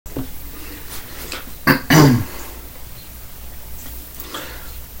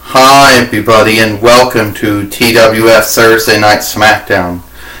Hi everybody and welcome to TWF Thursday Night Smackdown.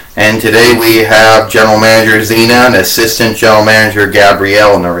 And today we have General Manager Xena and Assistant General Manager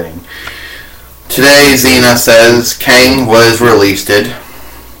Gabrielle in the ring. Today Xena says Kane was released. He's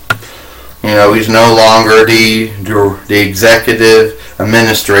no longer the executive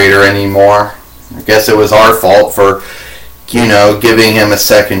administrator anymore. I guess it was our fault for, giving him a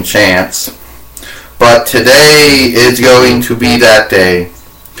second chance. But today is going to be that day.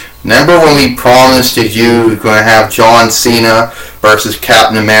 Remember when we promised that you were going to have John Cena versus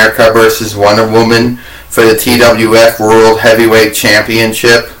Captain America versus Wonder Woman for the TWF World Heavyweight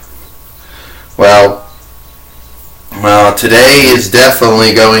Championship? Well, today is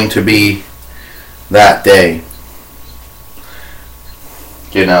definitely going to be that day.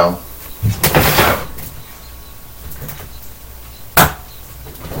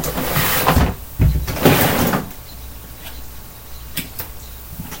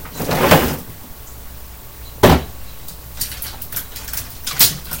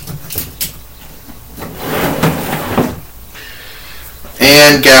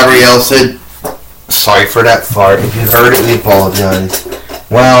 And Gabrielle said, sorry for that fart. If you heard it, we apologize.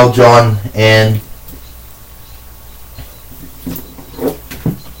 Well, John, and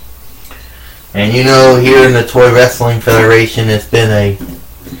here in the Toy Wrestling Federation, it's been a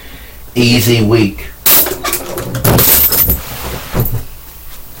easy week.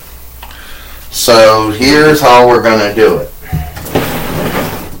 So here's how we're going to do it.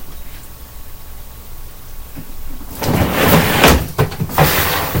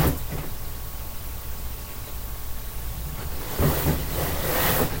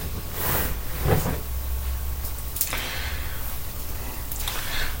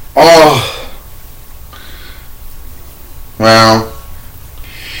 I'm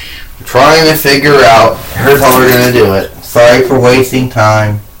trying to figure out, here's how we're going to do it. Sorry for wasting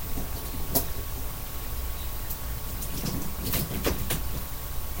time.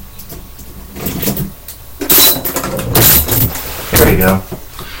 There we go.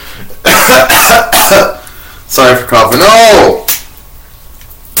 Sorry for coughing. Oh!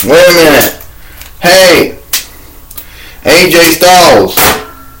 Wait a minute. Hey! AJ Styles!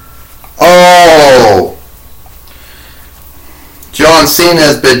 Oh! John Cena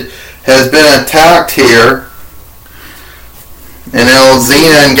has been attacked here, and now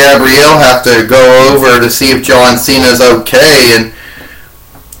Xena and Gabrielle have to go over to see if John Cena's okay, and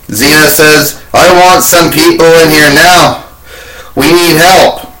Xena says, I want some people in here now. We need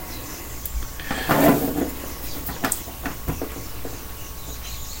help.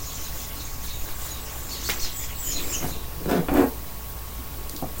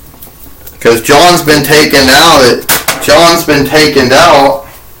 Because John's been taken out. John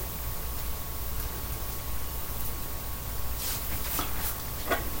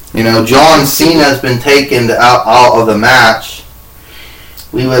Cena's been taken out of the match.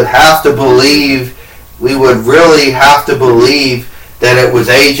 We would really have to believe that it was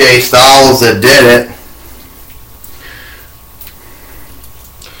AJ Styles that did it.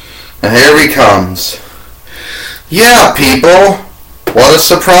 And here he comes. Yeah, people. What a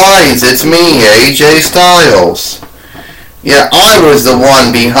surprise. It's me, AJ Styles. Yeah, I was the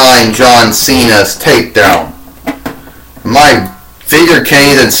one behind John Cena's takedown. My figure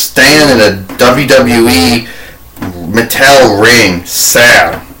can't even stand in a WWE Mattel ring.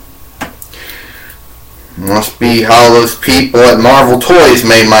 Sad. Must be how those people at Marvel Toys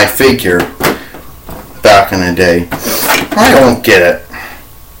made my figure back in the day. I don't get it.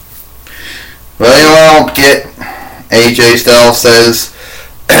 Well, I don't get. AJ Styles says,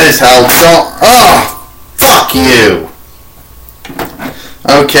 is how John... Oh! Fuck you!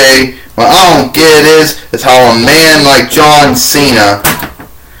 Okay, what I don't get is how a man like John Cena,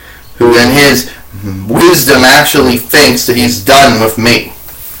 who in his wisdom actually thinks that he's done with me.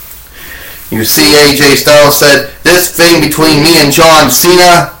 You see, AJ Styles said, this thing between me and John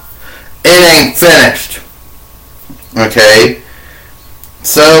Cena, it ain't finished. Okay?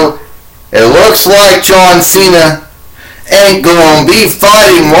 So, it looks like John Cena ain't gonna be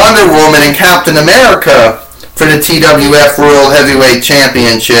fighting Wonder Woman and Captain America for the TWF World Heavyweight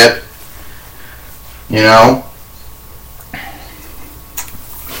Championship.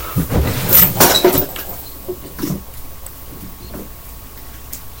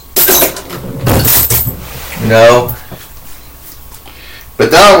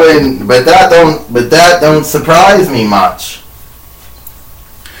 But that don't surprise me much.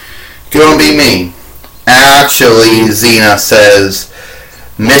 It's gonna be me. Actually, Xena says,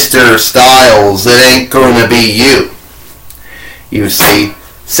 Mr. Styles, it ain't gonna be you. You see,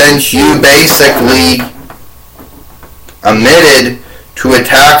 since you basically admitted to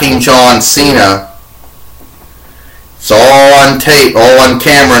attacking John Cena. It's all on tape, all on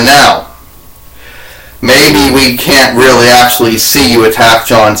camera now. Maybe we can't really actually see you attack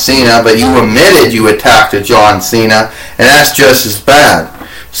John Cena, but you admitted you attacked a John Cena, and that's just as bad.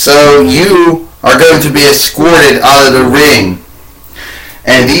 So you are going to be escorted out of the ring.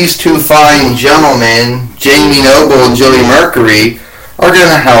 And these two fine gentlemen, Jamie Noble and Joey Mercury, are going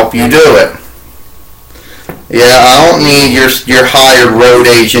to help you do it. Yeah, I don't need your hired road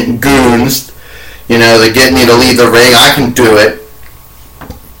agent goons, to get me to leave the ring. I can do it.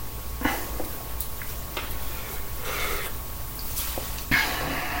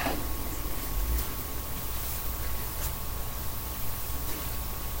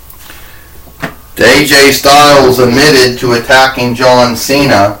 AJ Styles admitted to attacking John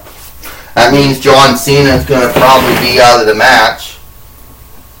Cena. That means John Cena is going to probably be out of the match.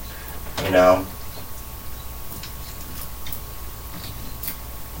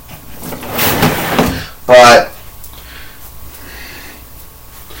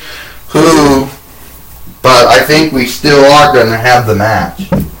 But I think we still are going to have the match.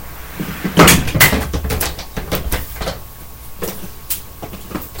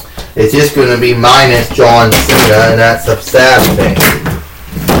 It's just going to be minus John Cena, and that's a sad thing.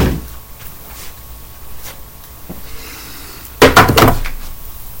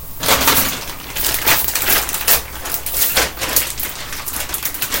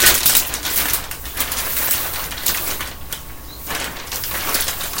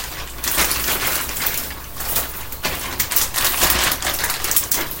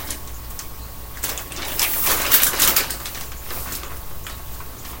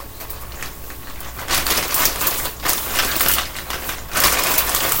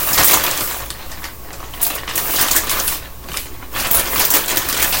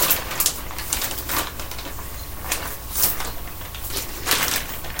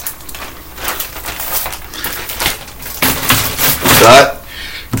 But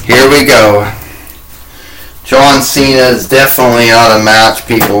here we go. John Cena is definitely out of match,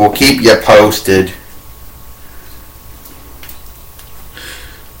 people. We'll keep you posted.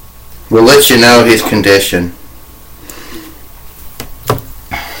 We'll let you know his condition.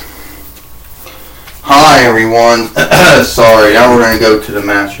 Hi everyone. Sorry, now we're going to go to the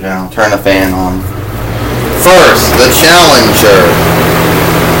match now. Turn the fan on. First, the challenger.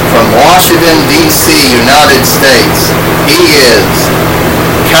 From Washington, D.C., United States, he is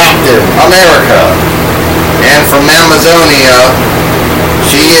Captain America. And from Amazonia,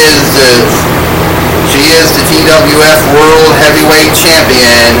 she is the TWF World Heavyweight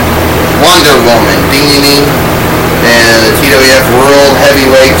Champion, Wonder Woman. Ding, ding, ding. And the TWF World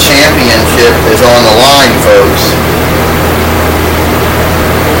Heavyweight Championship is on the line, folks.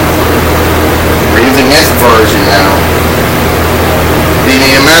 We're using this version now.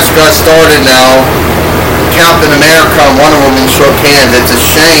 The match got started now. Captain America and Wonder Woman shook hands. It's a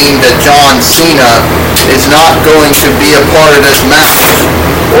shame that John Cena is not going to be a part of this match.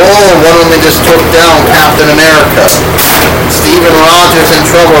 Oh, Wonder Woman just took down Captain America. Steven Rogers in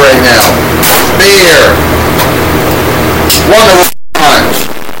trouble right now. Spear. Wonder Woman punch.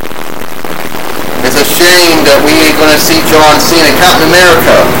 It's a shame that we ain't going to see John Cena. Captain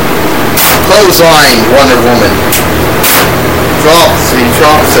America. Clothesline Wonder Woman. He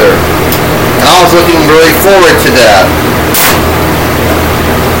drops her. And I was looking really forward to that.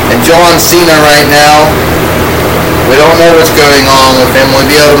 And John Cena right now, we don't know what's going on with him. Will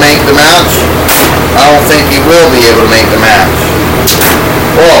he be able to make the match? I don't think he will be able to make the match.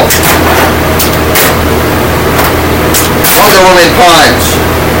 Whoa. Wonder Woman punch.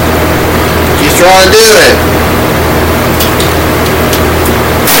 She's trying to do it.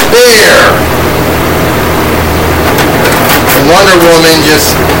 Spear. Wonder Woman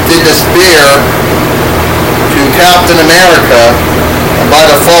just did the spear to Captain America, and by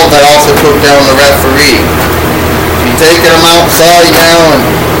default that also took down the referee. She's taking him outside now, and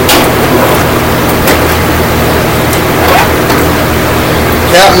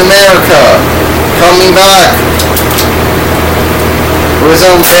Captain America coming back with his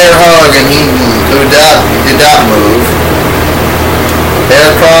own bear hug, and he did that move.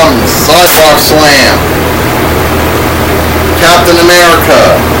 There comes sidewalk slam. Captain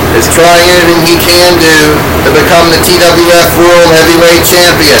America is trying anything he can do to become the TWF World Heavyweight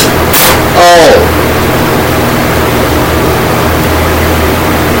Champion. Oh.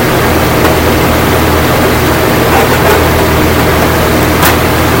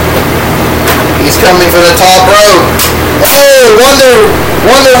 He's coming for the top rope. Oh,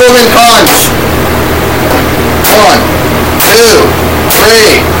 Wonder Woman punch. 1, 2,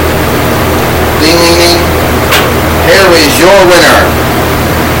 3. Ding, ding, ding. Here is your winner,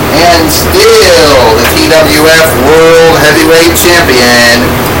 And still the TWF World Heavyweight Champion,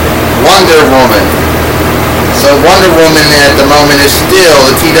 Wonder Woman. So Wonder Woman at the moment is still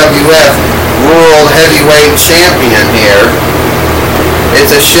the TWF World Heavyweight Champion here.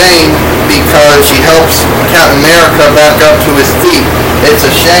 It's a shame because she helps Captain America back up to his feet. It's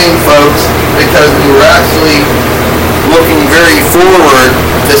a shame, folks, because we were actually looking very forward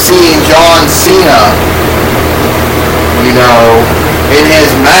to seeing John Cena, in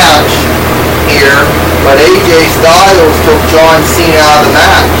his match here, but AJ Styles took John Cena out of the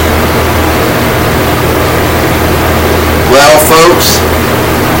match. Well, folks,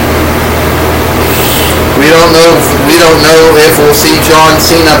 we don't know if we'll see John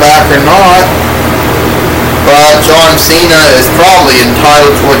Cena back or not, but John Cena is probably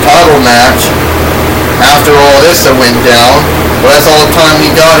entitled to a title match after all this that went down. Well, that's all the time we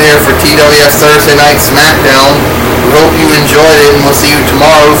got here for TWF Thursday Night Smackdown. We hope you enjoyed it, and we'll see you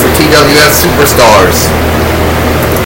tomorrow for TWF Superstars.